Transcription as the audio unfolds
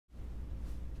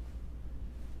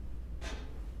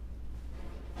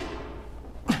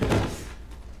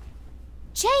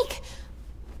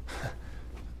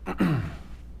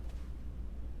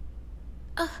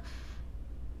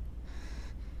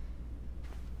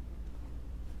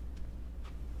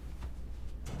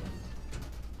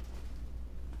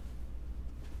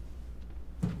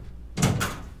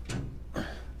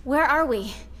Where are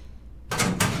we?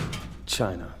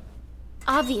 China.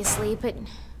 Obviously, but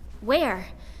where?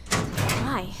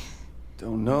 Why?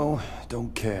 Don't know,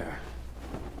 don't care.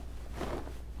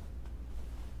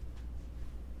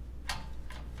 I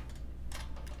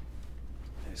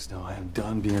just know I am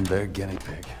done being their guinea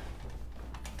pig.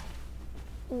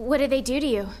 What did they do to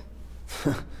you?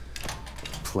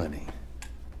 Plenty.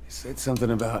 They said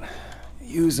something about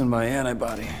using my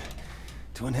antibody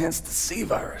to enhance the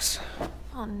C-virus.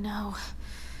 Oh no.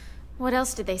 What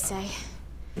else did they say?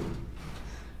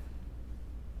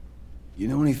 You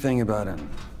know anything about an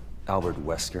Albert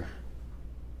Wesker?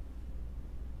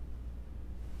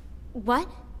 What?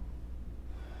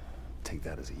 Take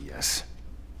that as a yes.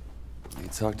 They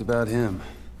talked about him.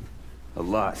 A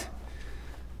lot.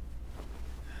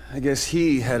 I guess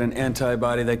he had an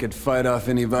antibody that could fight off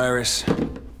any virus.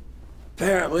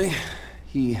 Apparently,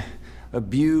 he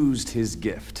abused his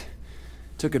gift.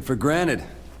 Took it for granted.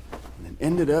 And then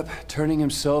ended up turning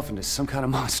himself into some kind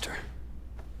of monster.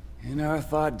 And I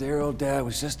thought Daryl Dad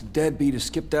was just a deadbeat who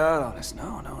skipped out on us.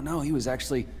 No. He was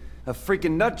actually a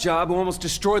freaking nut job who almost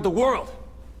destroyed the world.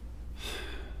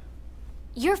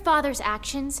 Your father's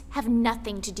actions have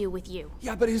nothing to do with you.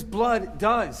 Yeah, but his blood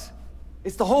does.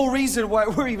 It's the whole reason why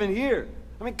we're even here.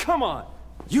 I mean, come on.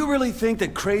 You really think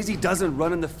that crazy doesn't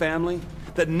run in the family?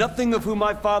 That nothing of who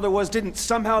my father was didn't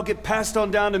somehow get passed on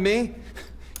down to me?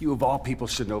 You of all people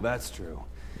should know that's true.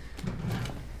 I'm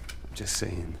just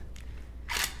saying.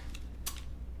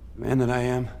 The man that I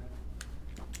am,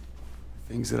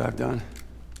 the things that I've done,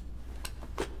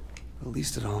 at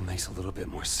least it all makes a little bit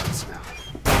more sense now.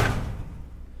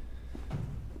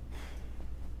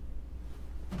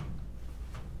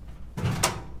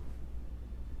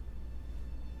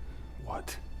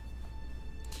 What?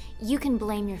 You can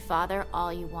blame your father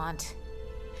all you want,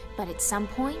 but at some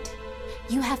point,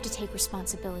 you have to take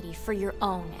responsibility for your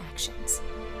own actions.